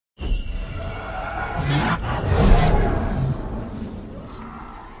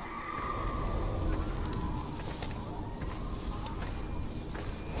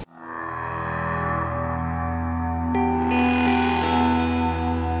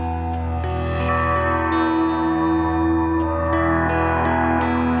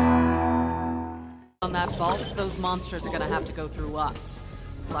vault, those monsters are gonna have to go through us.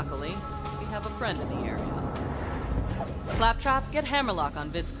 Luckily, we have a friend in the area. Claptrap, get Hammerlock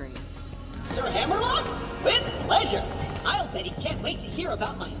on vidscreen. Sir Hammerlock? With pleasure. I'll bet he can't wait to hear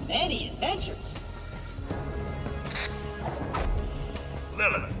about my many adventures.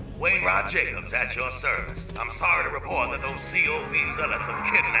 Lilith, Wainwright Jacobs at your service. I'm sorry to report that those COV zealots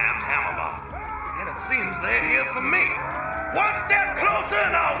have kidnapped Hammerlock. And it seems they're here for me. One step closer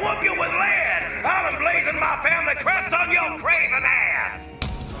and I'll whoop you with lead! I'll emblazon my family crest on your craven ass!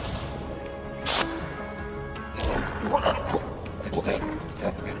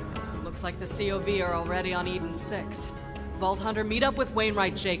 Looks like the COV are already on Eden 6. Vault Hunter, meet up with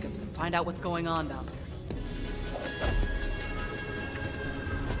Wainwright Jacobs and find out what's going on down there.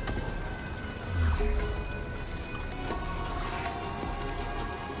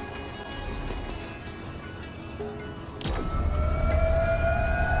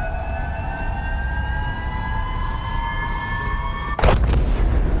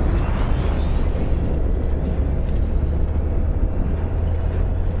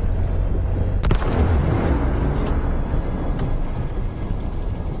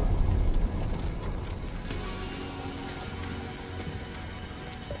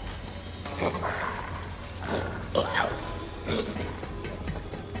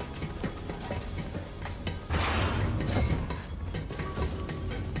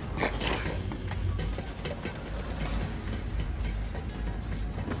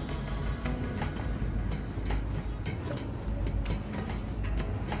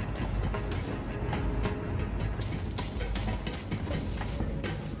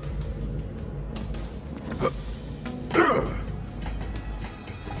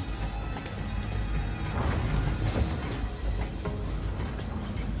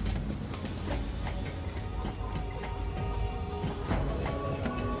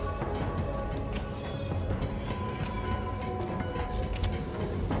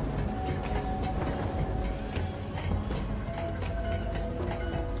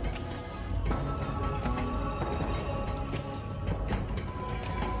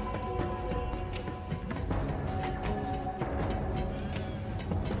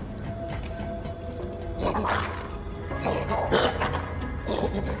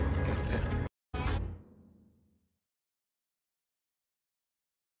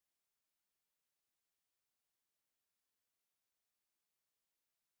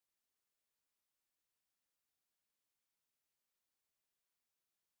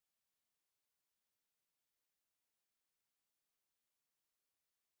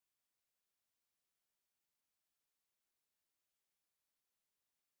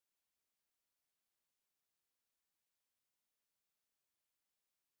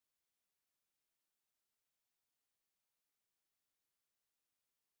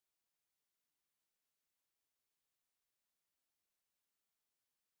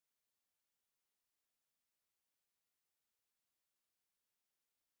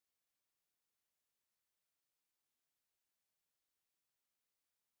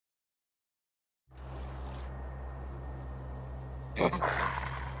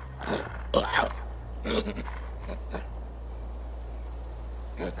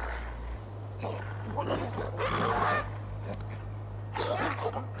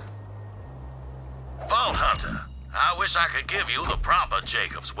 Vault Hunter, I wish I could give you the proper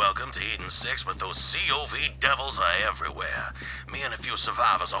Jacob's welcome to Eden 6, but those COV devils are everywhere. Me and a few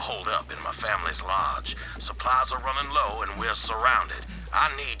survivors are holed up in my family's lodge. Supplies are running low and we're surrounded. I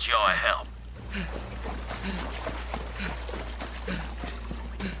need your help.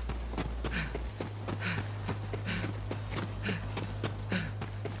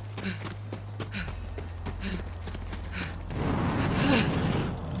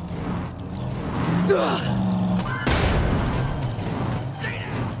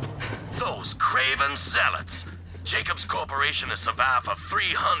 Those craven zealots. Jacobs Corporation has survived for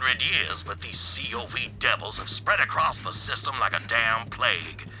 300 years, but these COV devils have spread across the system like a damn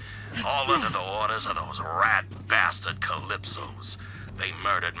plague. All under the orders of those rat bastard Calypsos. They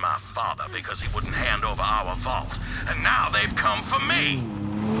murdered my father because he wouldn't hand over our vault, and now they've come for me!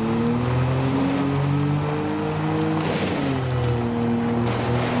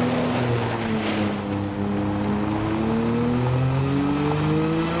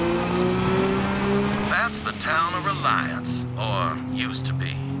 The town of Reliance, or used to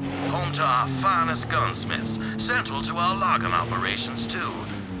be. Home to our finest gunsmiths, central to our logging operations too.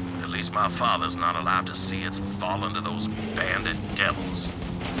 At least my father's not allowed to see it's fallen to those bandit devils.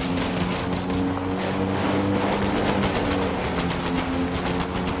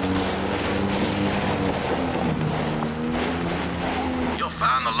 You'll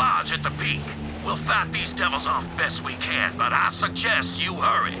find the lodge at the peak. We'll fight these devils off best we can, but I suggest you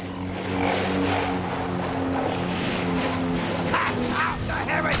hurry. Cast out the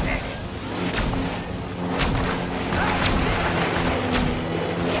heretic!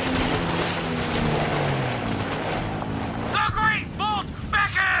 The Great Vault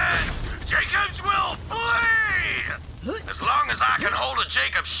beckons! Jacobs will bleed! As long as I can hold a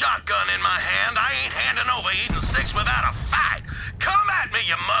Jacobs shotgun in my hand, I ain't handing over Eden 6 without a fight! Come at me,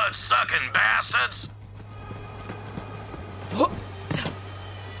 you mud-sucking bastards!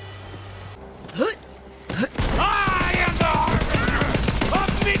 I am the harbinger of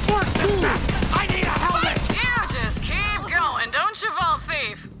mid-work! I need a helmet! You just keep going, don't you, Vault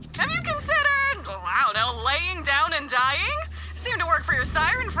Thief? Have you considered, I don't know, laying down and dying? Seemed to work for your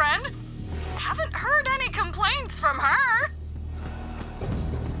siren friend. Haven't heard any complaints from her.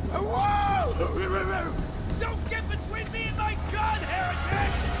 Whoa! Don't get between me and my gun,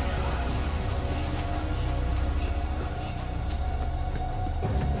 heretic!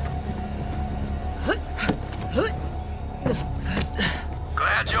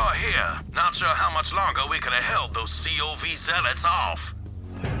 Glad you're here. Not sure how much longer we could have held those COV zealots off.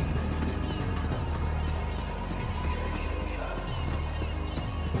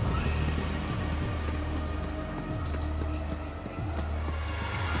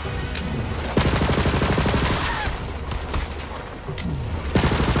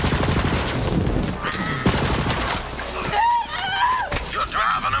 You're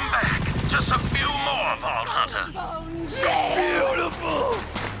driving them back. Just a few more, Vault Hunter. Beautiful!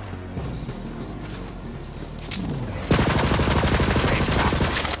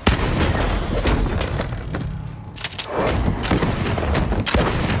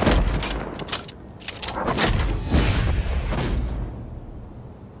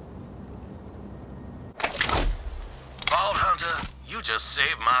 Vault Hunter, you just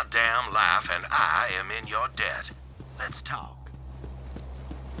saved my damn life, and I am in your debt. Let's talk.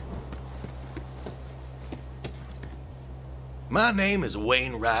 My name is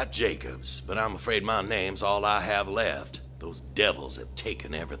Wainwright Jacobs, but I'm afraid my name's all I have left. Those devils have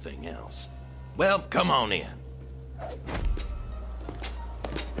taken everything else. Well, come on in.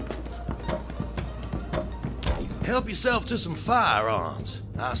 Help yourself to some firearms.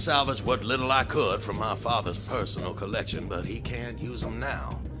 I salvaged what little I could from my father's personal collection, but he can't use them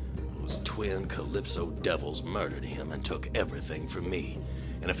now. Those twin Calypso devils murdered him and took everything from me.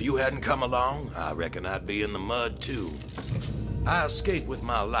 And if you hadn't come along, I reckon I'd be in the mud too. I escaped with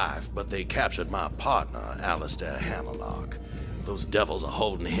my life, but they captured my partner, Alistair Hammerlocked. Those devils are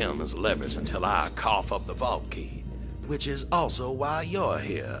holding him as leverage until I cough up the vault key. Which is also why you're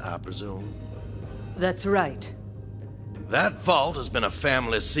here, I presume. That's right. That vault has been a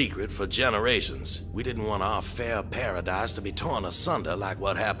family secret for generations. We didn't want our fair paradise to be torn asunder like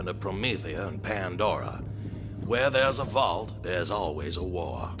what happened to Promethea and Pandora. Where there's a vault, there's always a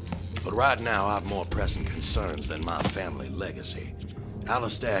war. But right now, I've more pressing concerns than my family legacy.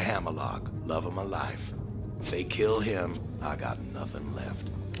 Alistair Hammerlocked, love of my life. If they kill him, I got nothing left.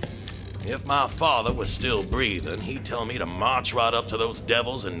 If my father was still breathing, he'd tell me to march right up to those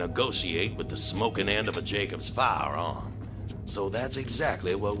devils and negotiate with the smoking end of a Jacobs firearm. So that's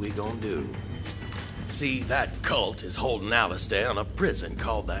exactly what we gonna do. See, that cult is holding Alistair in a prison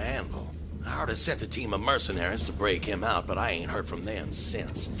called the Anvil. I already sent a team of mercenaries to break him out, but I ain't heard from them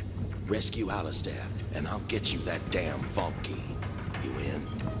since. Rescue Alistair, and I'll get you that damn vault key. You in?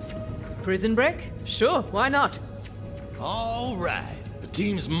 Prison break? Sure, why not? All right. The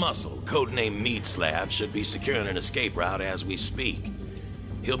team's muscle, codenamed Meat Slab, should be securing an escape route as we speak.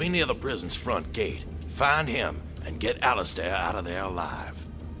 He'll be near the prison's front gate. Find him and get Alistair out of there alive.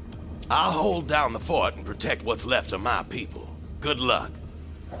 I'll hold down the fort and protect what's left of my people. Good luck.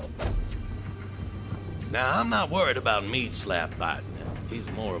 Now, I'm not worried about Meat Slab biting him. He's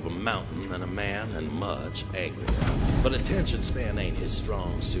more of a mountain than a man and much angrier. But attention span ain't his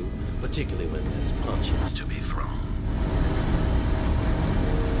strong suit, particularly when there's punches to be thrown.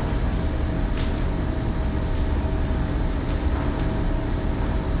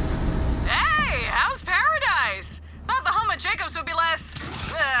 Hey, how's paradise? Thought the home of Jacobs would be less,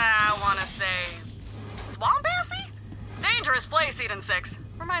 I wanna say, swamp-assy? Dangerous place, Eden 6.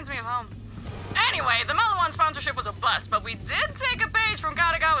 Reminds me of home. Anyway, the Malawan sponsorship was a bust, but we did take a page from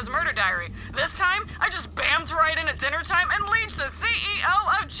Katagawa's murder diary. This time, I just bammed right in at dinner time and leached the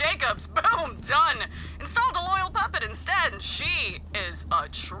CEO of Jacobs. Boom, done. Installed a loyal puppet instead, and she is a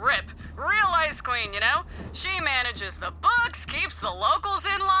trip. Real ice queen, you know? She manages the books, keeps the locals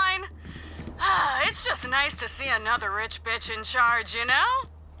in line. It's just nice to see another rich bitch in charge, you know?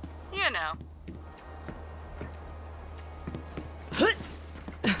 You know.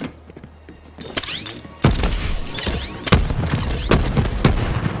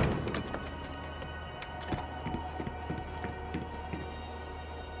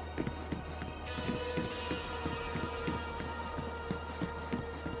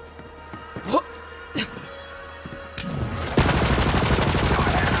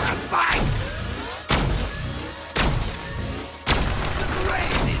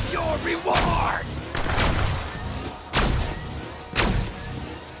 reward!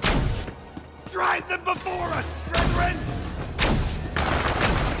 Drive them before us, brethren!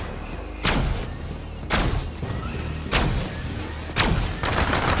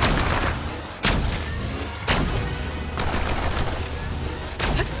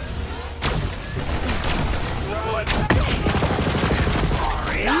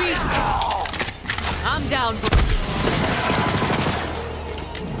 I'm down for...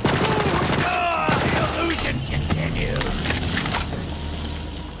 The illusion continues!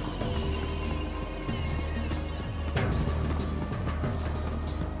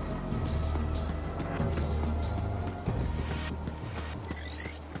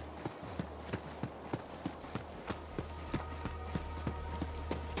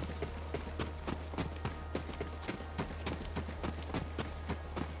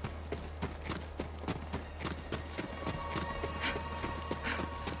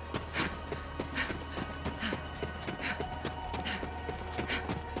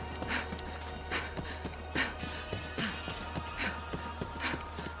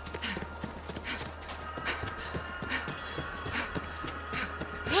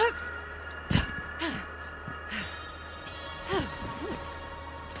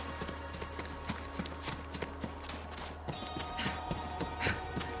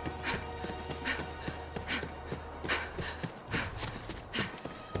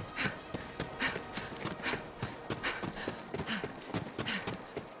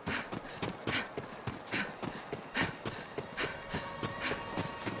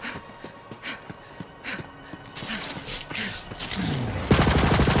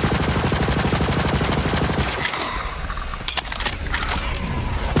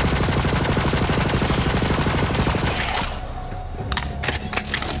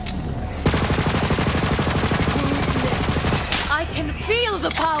 The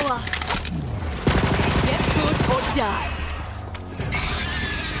power! Get good or die!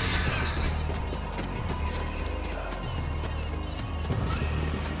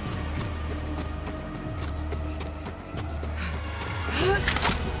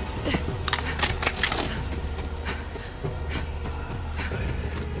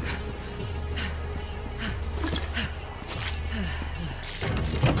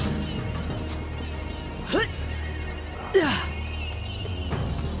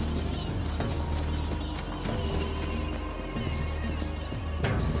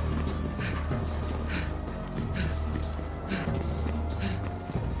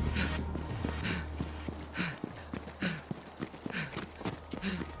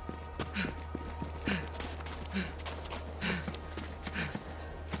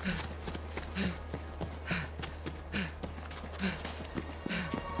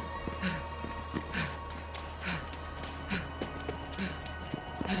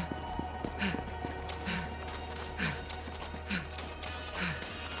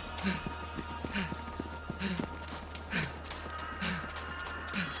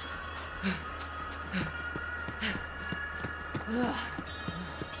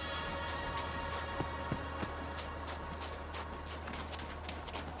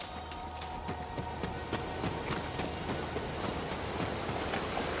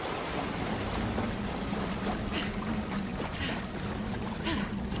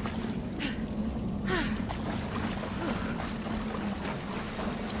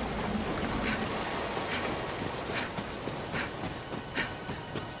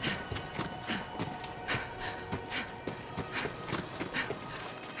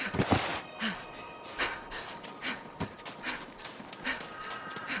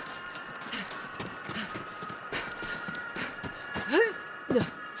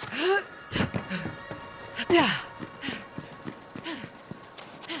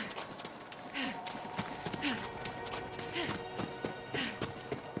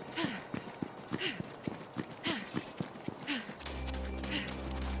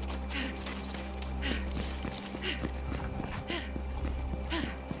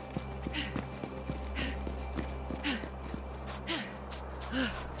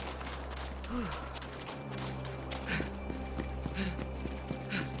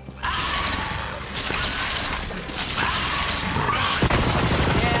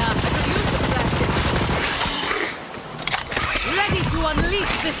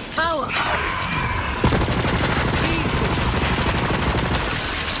 Unleash this power!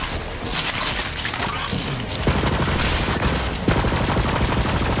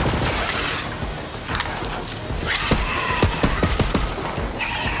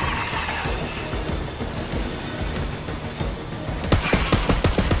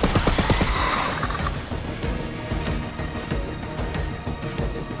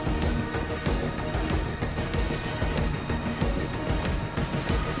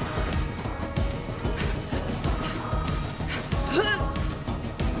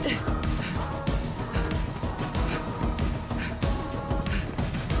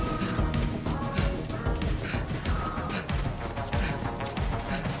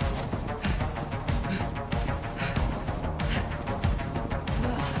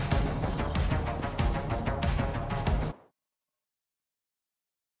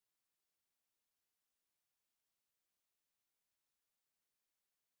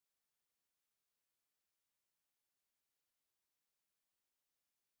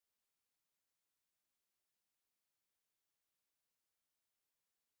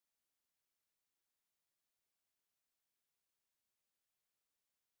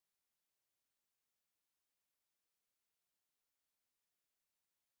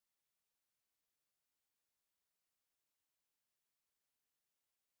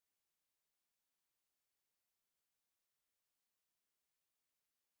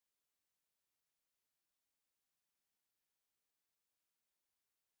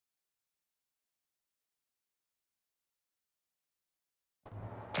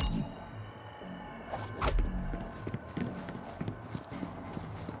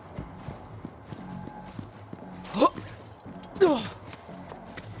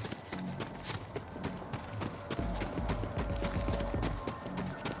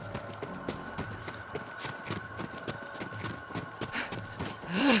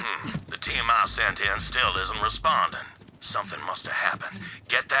 I sent in still isn't responding. Something must have happened.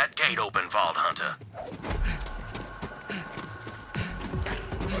 Get that gate open, Vault Hunter.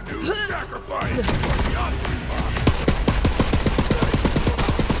 A new sacrifice for the offering box.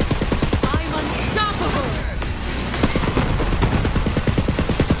 I'm unstoppable!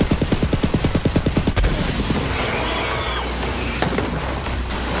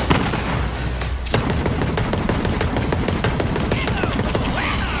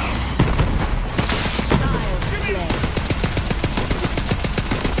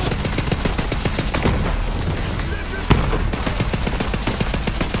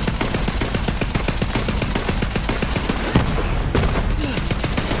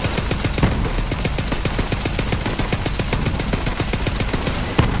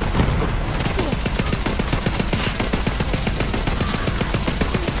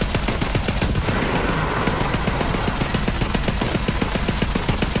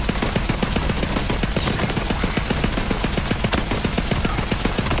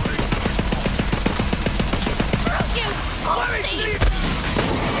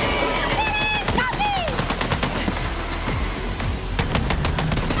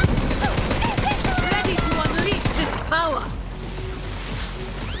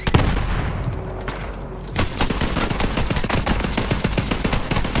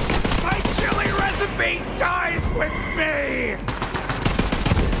 Dies with me!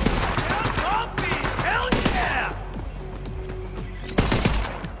 Hell yeah!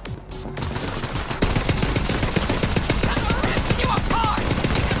 You apart!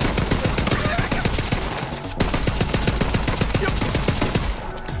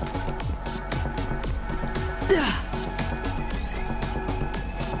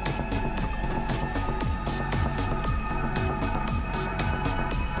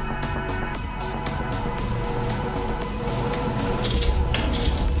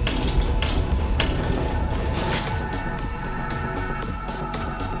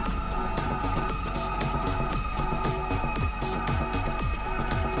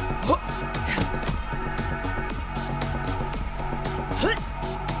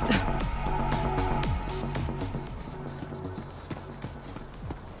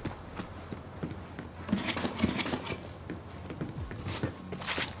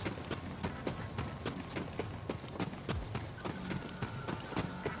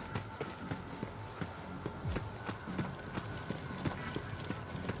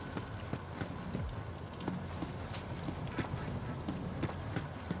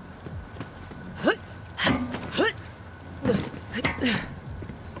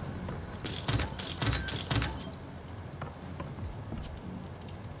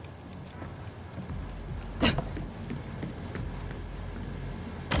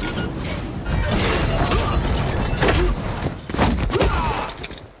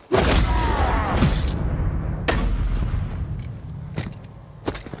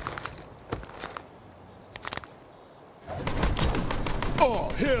 Oh,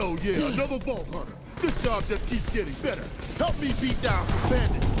 hell yeah, another Vault Hunter. This job just keeps getting better. Help me beat down some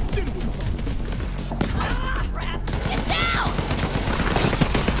bandits. Then we'll talk. Get down!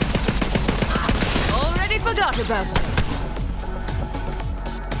 Already forgot about it.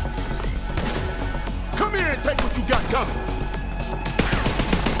 Come here and take what you got coming.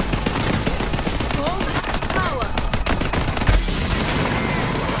 Power.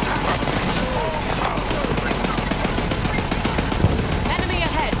 Enemy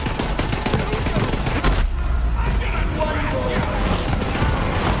ahead.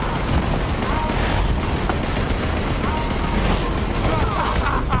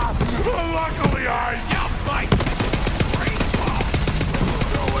 Luckily I fight!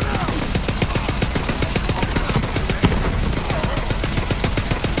 Throw it out!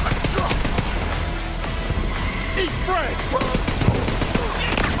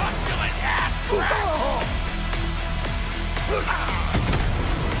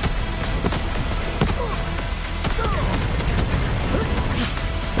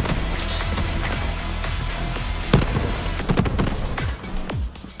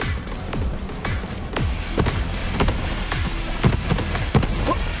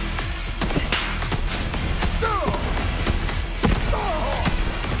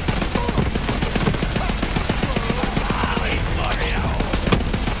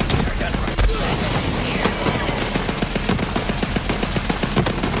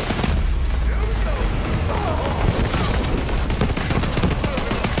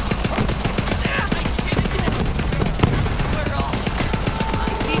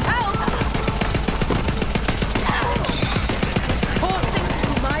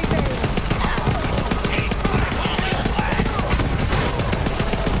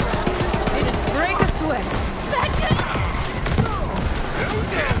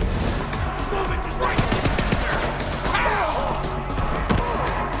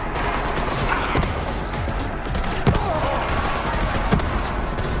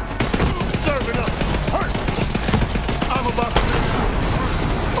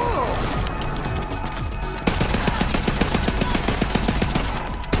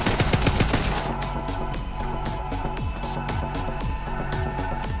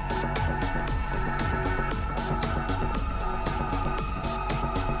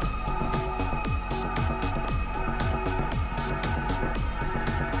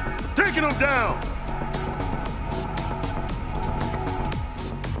 Taking them down!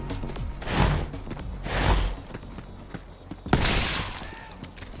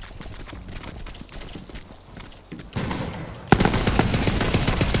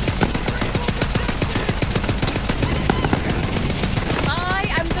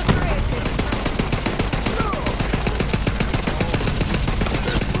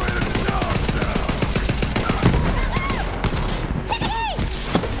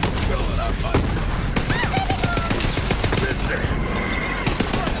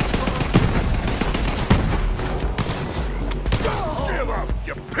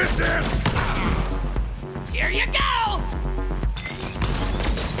 Here you go!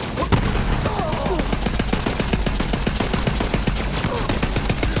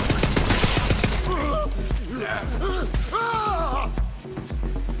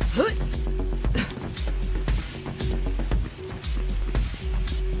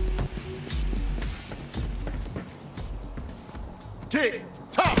 Tick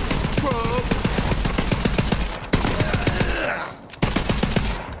tock, scrub!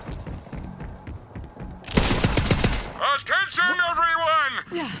 Attention, everyone!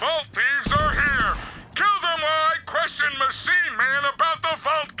 Vault thieves are here! Kill them while I question Machine Man about the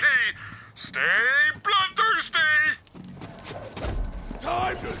vault key! Stay bloodthirsty!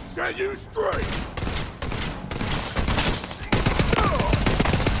 Time to set you straight!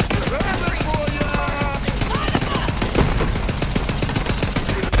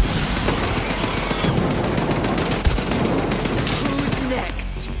 Who's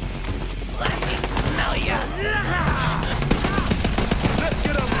next? Let me smell ya! Let's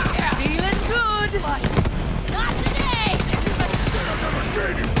get up! Feeling good. Not today!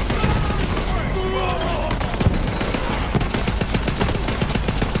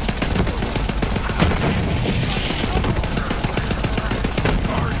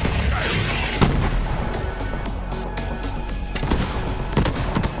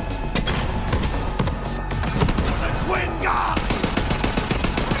 Twin God!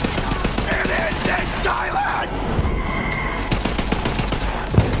 It is in silence!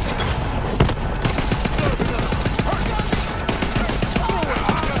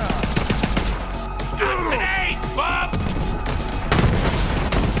 Today, Bob!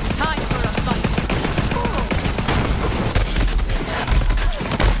 Time for a fight.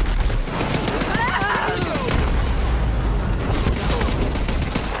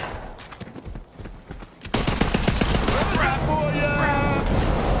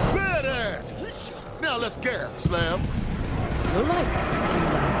 Better! Now let's gab, Slam. You'll like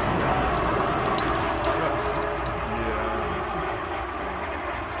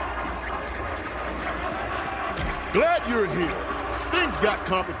Glad you're here. Things got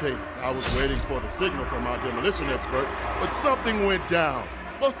complicated. I was waiting for the signal from our demolition expert, but something went down.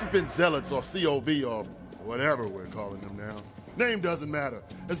 Must have been zealots or COV or whatever we're calling them now. Name doesn't matter.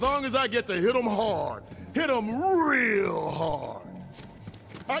 As long as I get to hit them hard. Hit them real hard.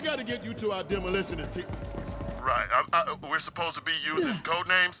 I gotta get you to our demolitionist team. Right, we're supposed to be using code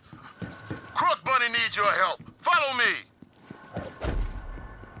names? Crook Bunny needs your help. Follow me.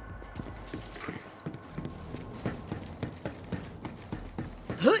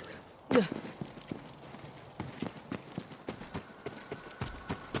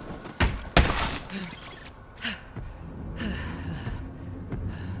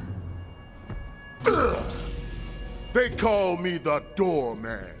 They call me the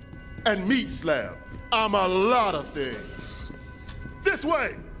doorman. And meat slab. I'm a lot of things. This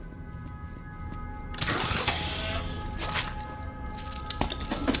way!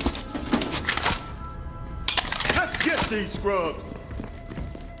 Let's get these scrubs!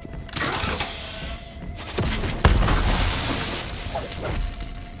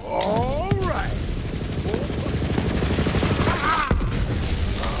 All right!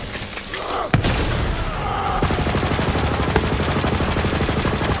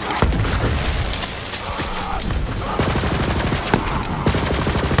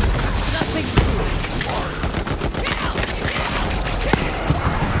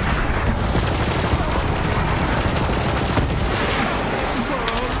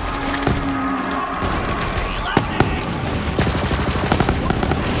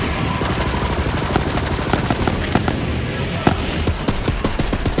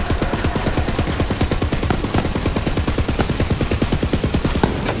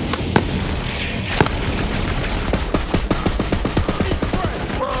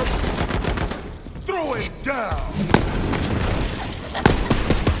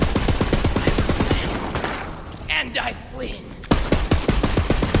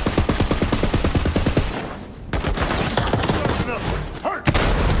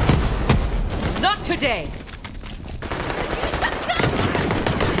 today.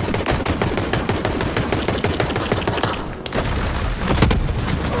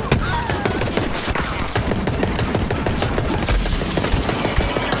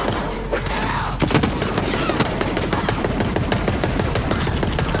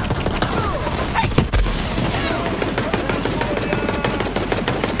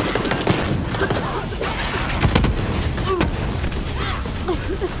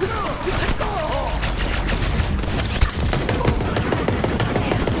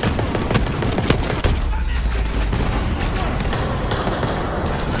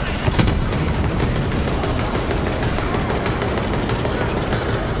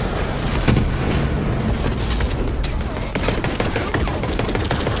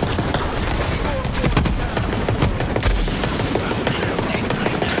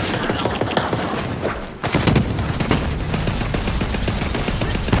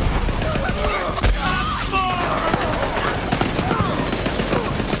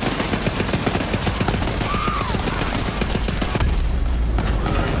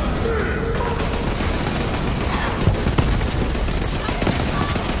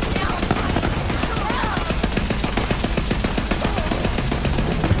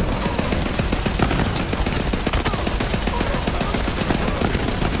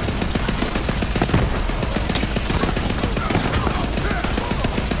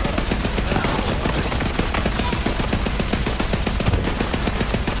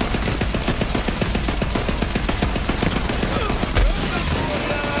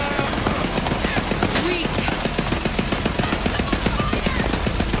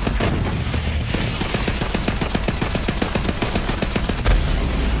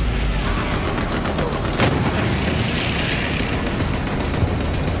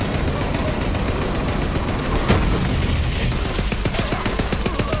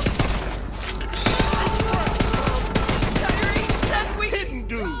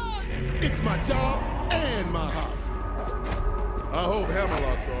 I hope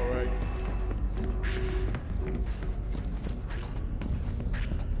Hammerlock's all right.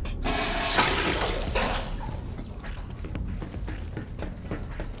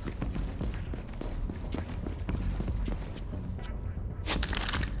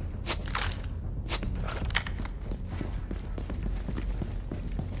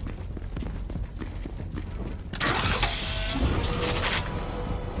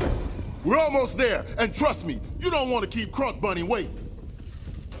 We're almost there, and trust me, you don't want to keep Crunk Bunny waiting.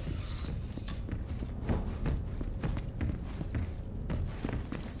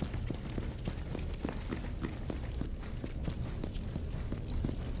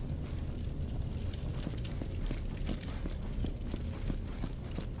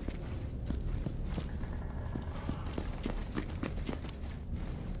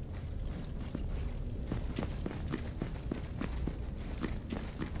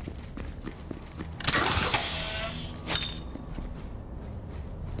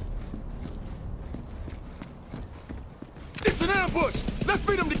 It's an ambush! Let's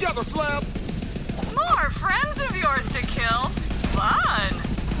beat them together, Slab! More friends of yours to kill? Fun!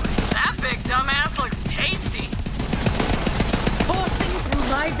 That big dumbass looks tasty. Coursing through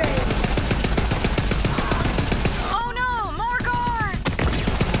my veins. Oh no, more guards!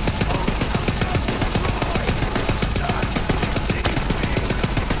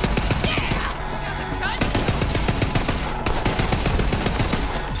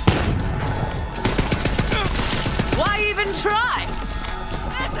 Why even try?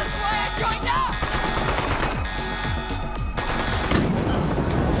 This is why I joined up!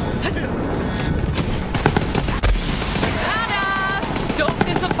 Badass! Don't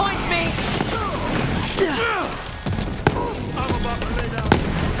disappoint me!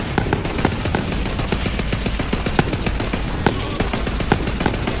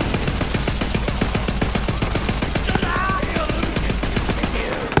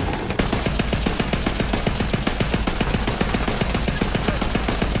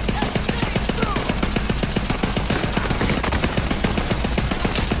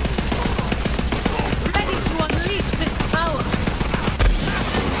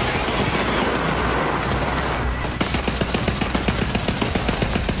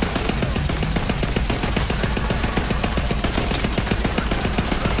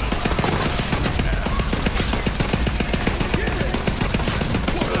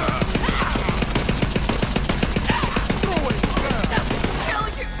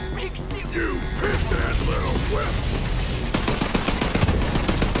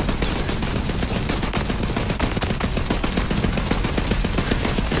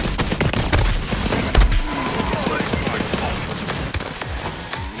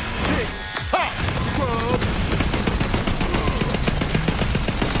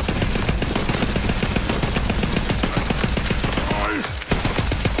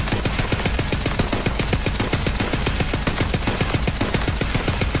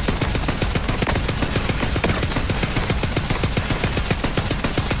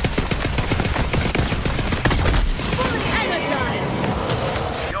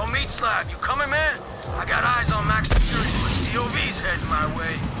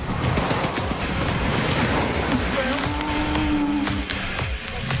 way.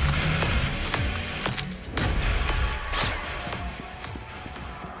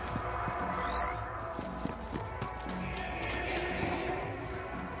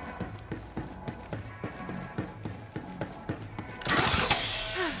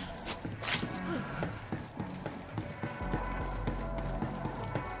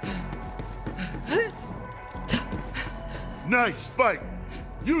 Nice fight.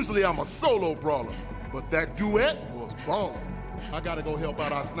 Usually I'm a solo brawler, but that duet was ballin'. I gotta go help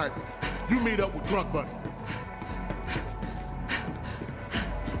out our sniper. You meet up with Drunk Bunny.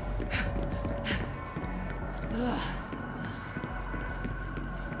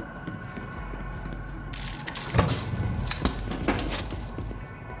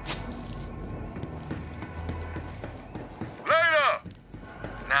 Later!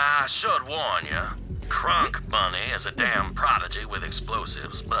 Nah, I should warn ya. Crunk Bunny is a damn prodigy with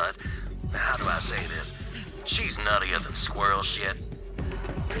explosives, but how do I say this? She's nuttier than squirrel shit.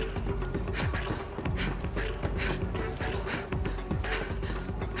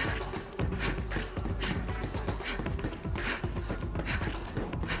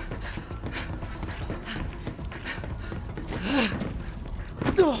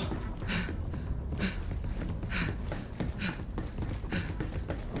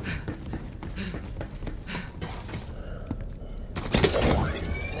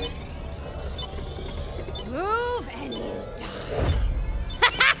 Move and you die.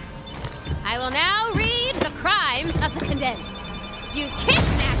 I will now read the crimes of the condemned. You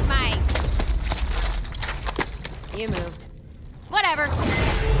kidnapped my... You moved. Whatever.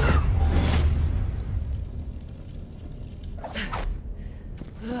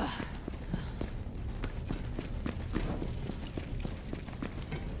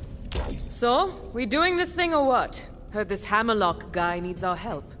 So, we doing this thing or what? Heard this Hammerlocked guy needs our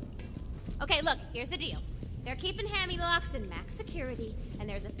help. Okay, look, here's the deal. They're keeping Hammerlocks in max security, and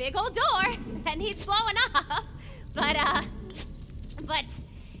there's a big old door that needs blowing up. But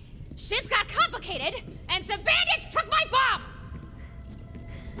shit's got complicated, and some bandits took my bomb!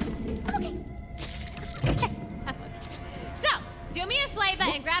 Okay. So, do me a favor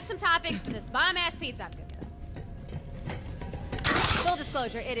and grab some toppings for this bomb-ass pizza I'm cooking. Full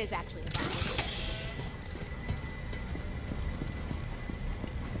disclosure, it is actually a bomb.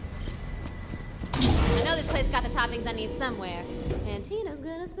 I know this place got the toppings I need somewhere. And Tina's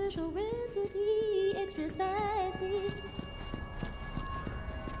got a special recipe, extra spicy.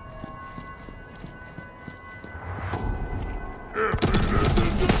 I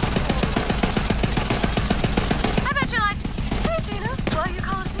bet you're like, hey Gina, why you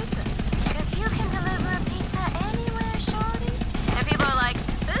call it pizza? Because you can deliver pizza anywhere, shorty. And people are like,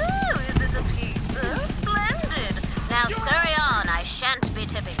 ooh, is this a pizza? Splendid. Now scurry on, I shan't be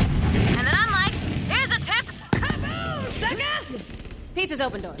tipping. And then I'm like, here's a tip. Come on, sucker! Pizza's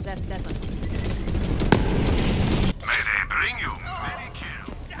open doors, that's what. May they bring you many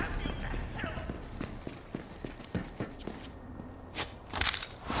kills.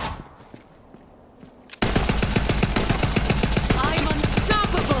 I'm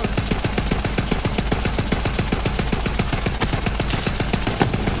unstoppable!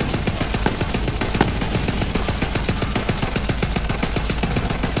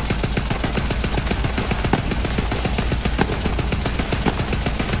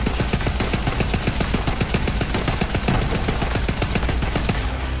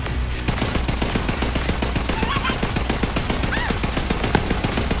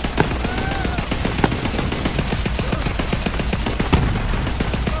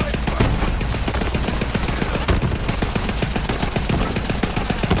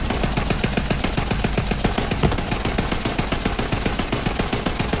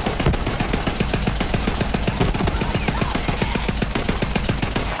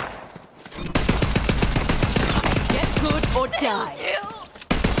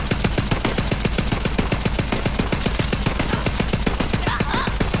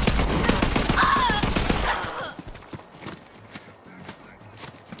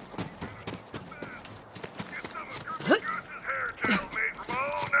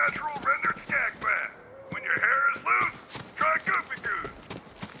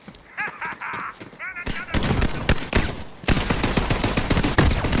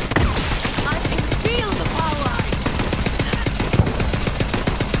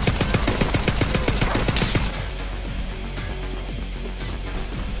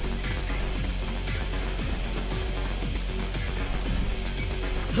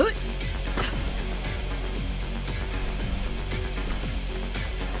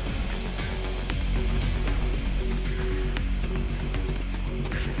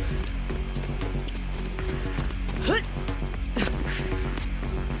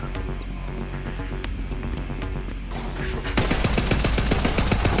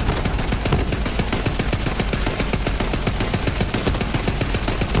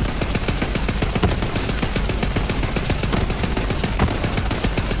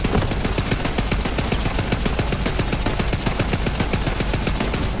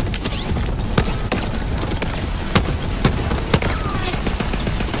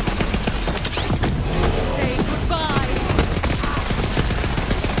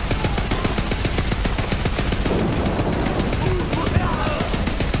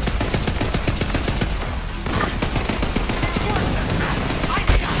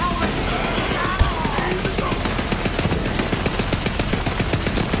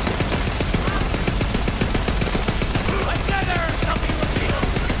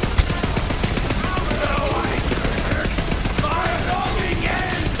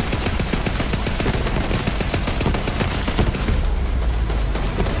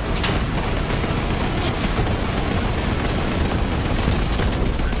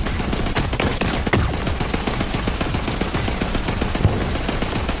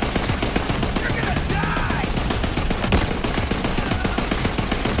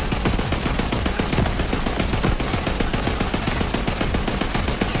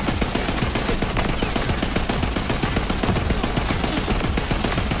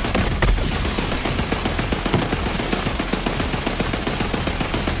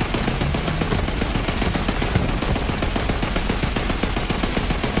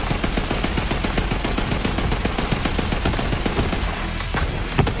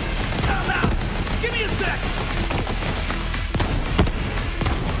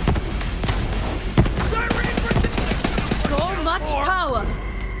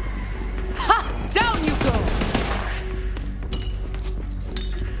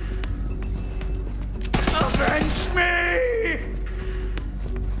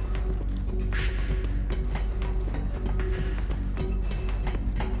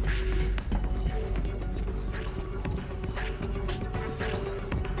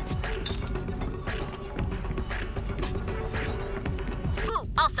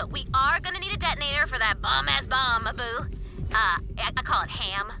 are gonna need a detonator for that bomb-ass bomb, boo. I call it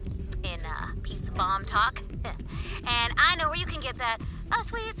ham in pizza bomb talk. And I know where you can get that. Oh,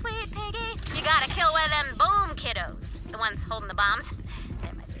 sweet, sweet piggy. You gotta kill one of them boom kiddos. The ones holding the bombs.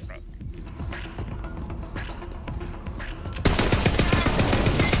 They're my favorite.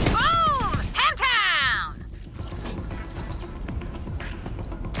 Boom! Hamtown!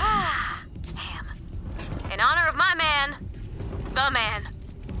 Ah, ham. In honor of my man, the man,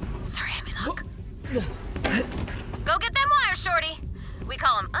 Sir Hammerlocked. Go get them wires, shorty. We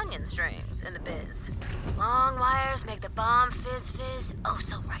call them onion strings in the biz. Long wires make the bomb fizz, oh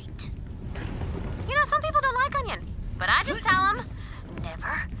so right. You know, some people don't like onion, but I just tell them,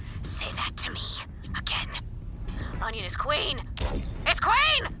 never say that to me again. Onion is queen. It's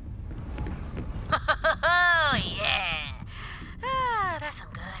queen! Oh, yeah. Ah, that's some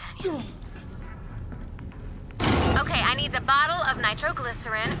good onion. Okay, I need a bottle of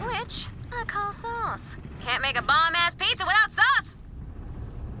nitroglycerin, which I call sauce. Can't make a bomb-ass pizza without sauce!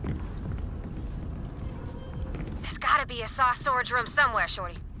 There's gotta be a sauce storage room somewhere,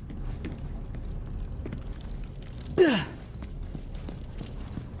 shorty.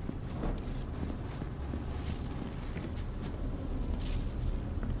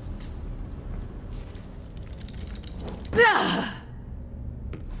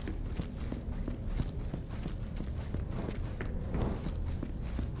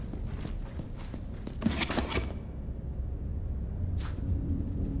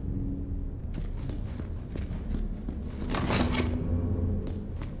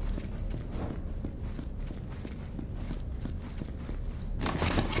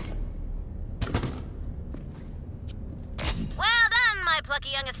 Plucky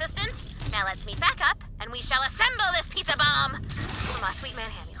young assistant. Now let's meet back up, and we shall assemble this pizza bomb for my sweet man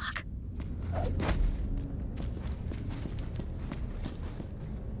Hammerlocked.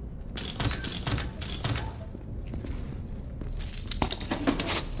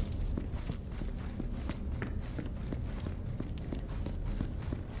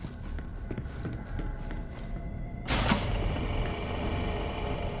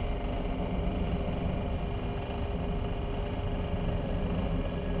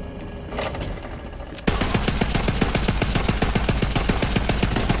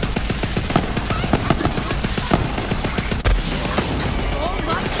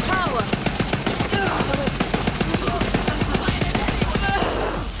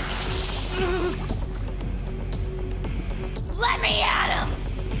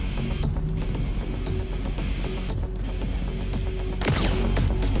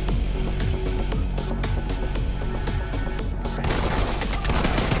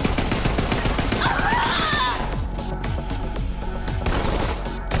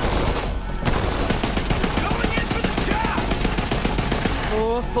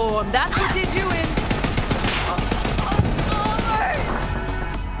 Form. That's what did you in.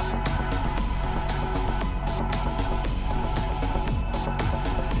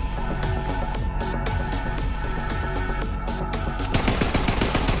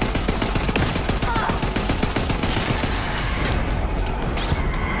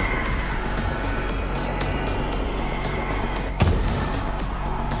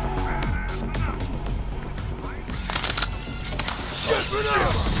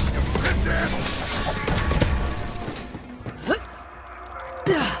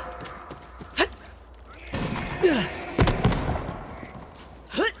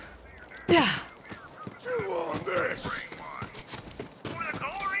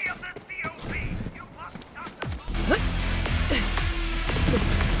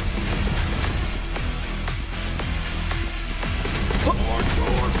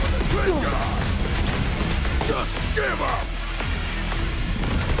 Just give up!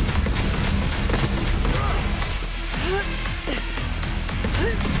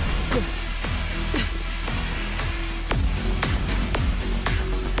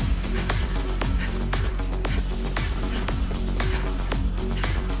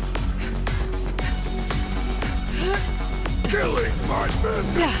 Killing's my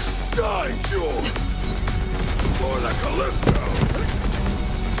business! Dying's yours! For the Calypso!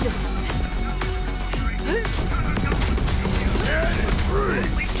 And in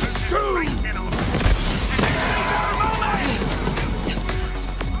 3, 2...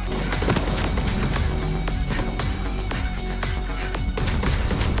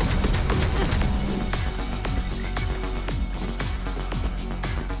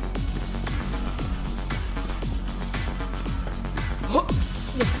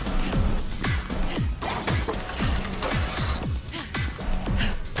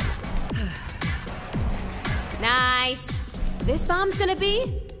 Nice. This bomb's gonna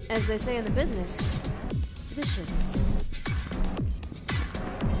be As they say in the business, the shizness.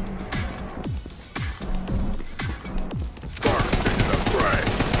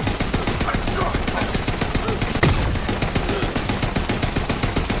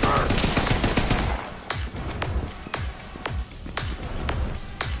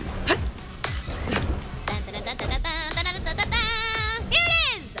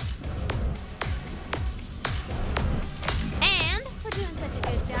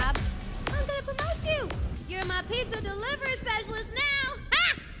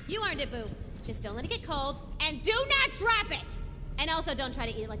 Just don't let it get cold, and do not drop it! And also don't try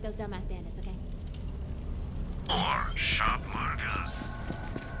to eat it like those dumbass bandits, okay? Or shop markers.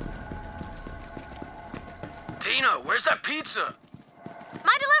 Tina, where's that pizza?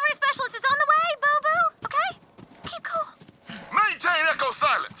 My delivery specialist is on the way, boo-boo, okay? Keep cool. Maintain echo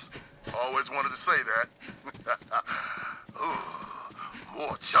silence. Always wanted to say that. Ooh,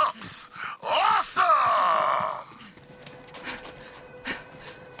 more chumps. Awesome!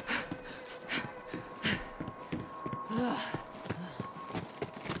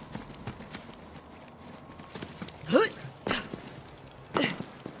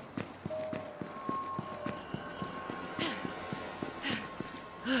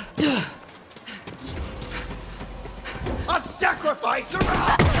 A sacrificer!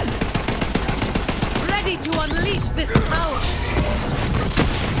 Ready to unleash this power!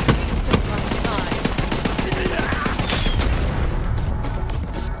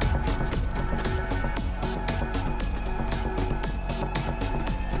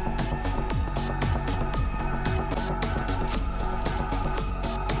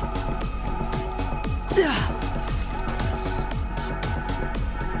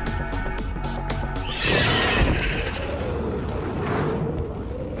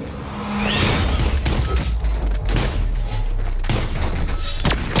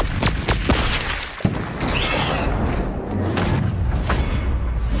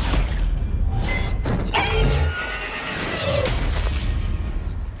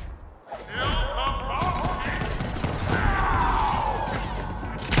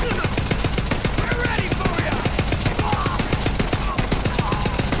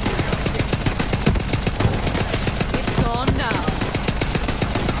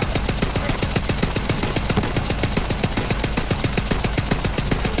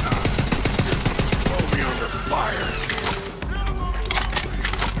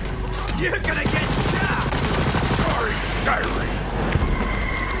 You're gonna get shot! Sorry, diary.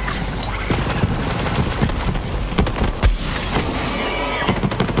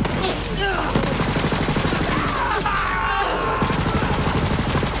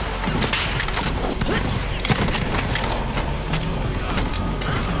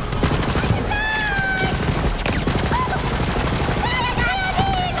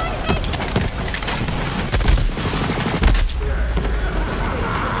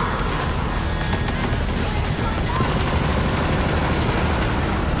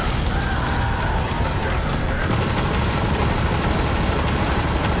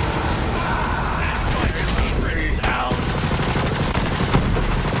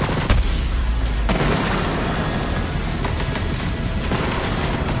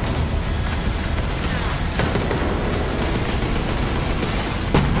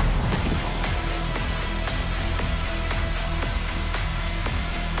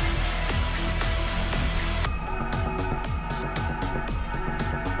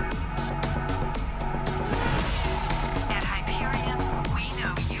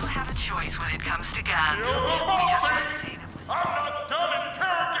 I'm not done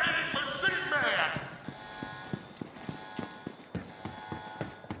interrogating Machine Man!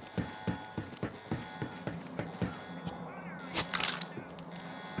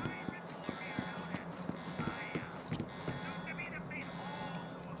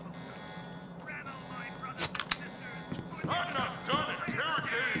 I'm not done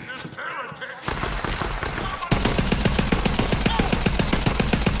interrogating this heretic!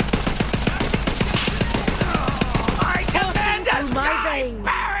 I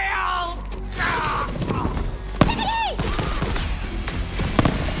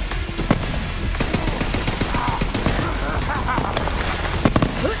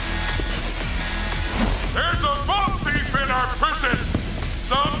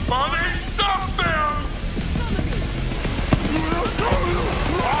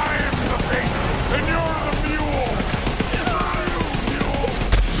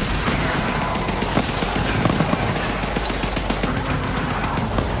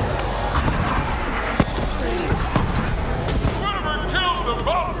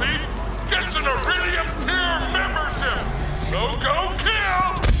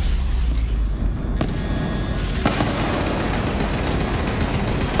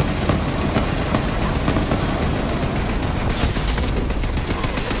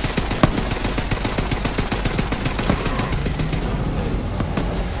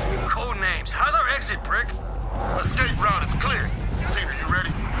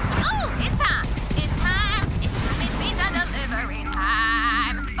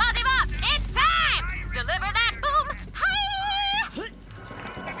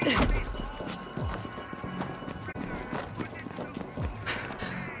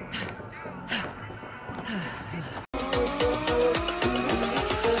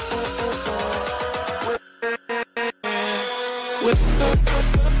with